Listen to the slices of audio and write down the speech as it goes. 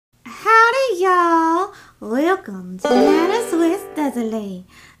Welcome to Manners with Desiree.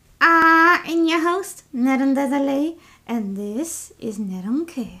 I am your host, Nedum Desiree, and this is Nedum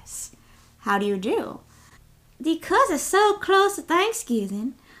Cares. How do you do? Because it's so close to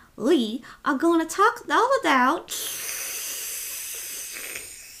Thanksgiving, we are going to talk all about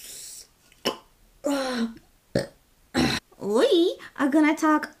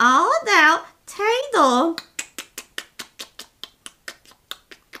table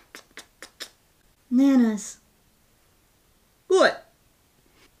manners. What?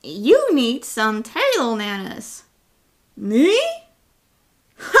 You need some table manners. Me?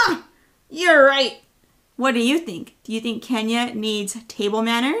 Ha! You're right. What do you think? Do you think Kenya needs table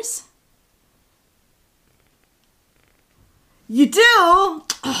manners? You do?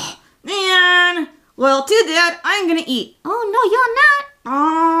 Oh, man. Well, too bad. I'm gonna eat. Oh, no, you're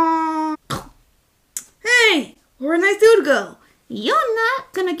not. Hey, where'd my food go? You're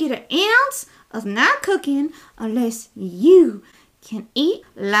not gonna get an ounce of not cooking unless you can eat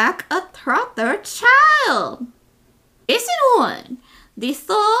like a proper child. Lesson 1.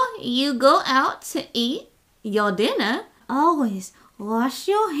 Before you go out to eat your dinner, always wash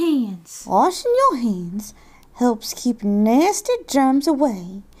your hands. Washing your hands helps keep nasty germs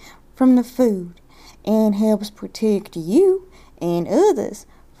away from the food and helps protect you and others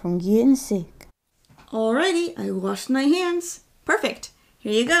from getting sick. Alrighty, I washed my hands. Perfect.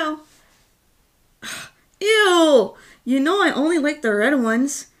 Here you go. Ew! You know I only like the red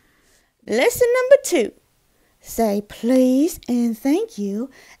ones. Lesson number 2. Say please and thank you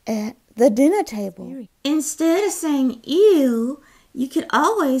at the dinner table. Instead of saying ew, you could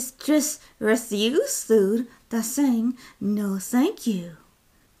always just refuse food by saying no thank you.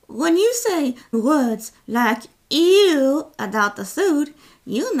 When you say words like ew about the food,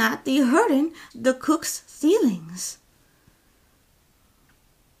 you're not hurting the cook's feelings.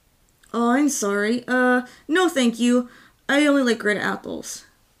 Oh, I'm sorry. No thank you. I only like red apples.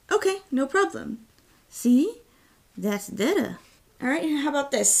 Okay, no problem. See? That's better. Alright, how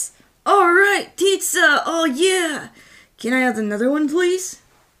about this? Alright, pizza! Oh yeah! Can I have another one, please?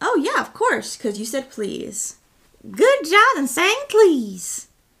 Oh yeah, of course, because you said please. Good job in saying please.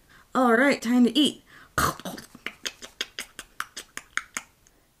 Alright, time to eat.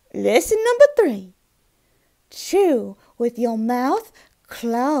 Lesson number 3. Chew with your mouth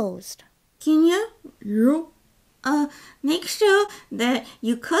closed. Kenya, You? make sure that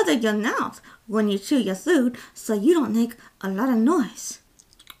you cover your mouth when you chew your food so you don't make a lot of noise.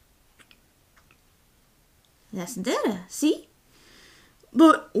 That's better, see?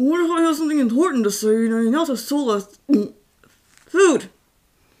 But what if I have something important to say and I not to full of food?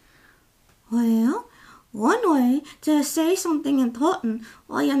 Well, one way to say something important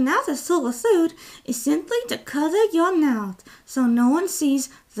while your mouth is full of food is simply to cover your mouth so no one sees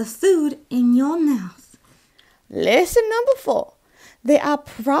the food in your mouth. Lesson number 4. There are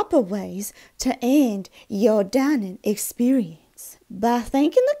proper ways to end your dining experience by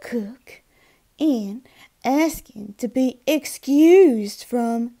thanking the cook and asking to be excused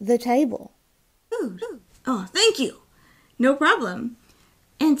from the table. Food. Oh, thank you. No problem.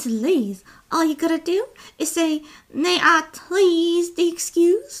 And to leave, all you gotta do is say, "May I please be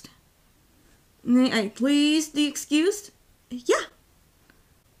excused?" May I please be excused? Yeah.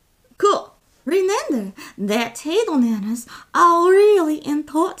 Cool. Remember that table manners are really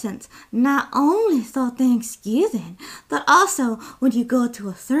important, not only for Thanksgiving, but also when you go to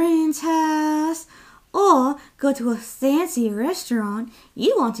a friend's house or go to a fancy restaurant.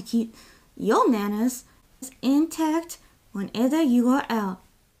 You want to keep your manners intact whenever you are out.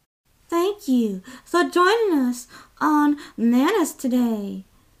 Thank you for joining us on Manners today.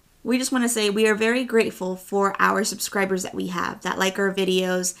 We just want to say we are very grateful for our subscribers that we have that like our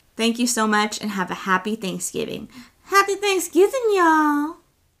videos. Thank you so much and have a happy Thanksgiving. Happy Thanksgiving, y'all.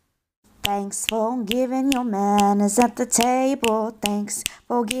 Thanks for giving your manners at the table. Thanks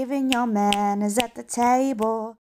for giving your manners at the table.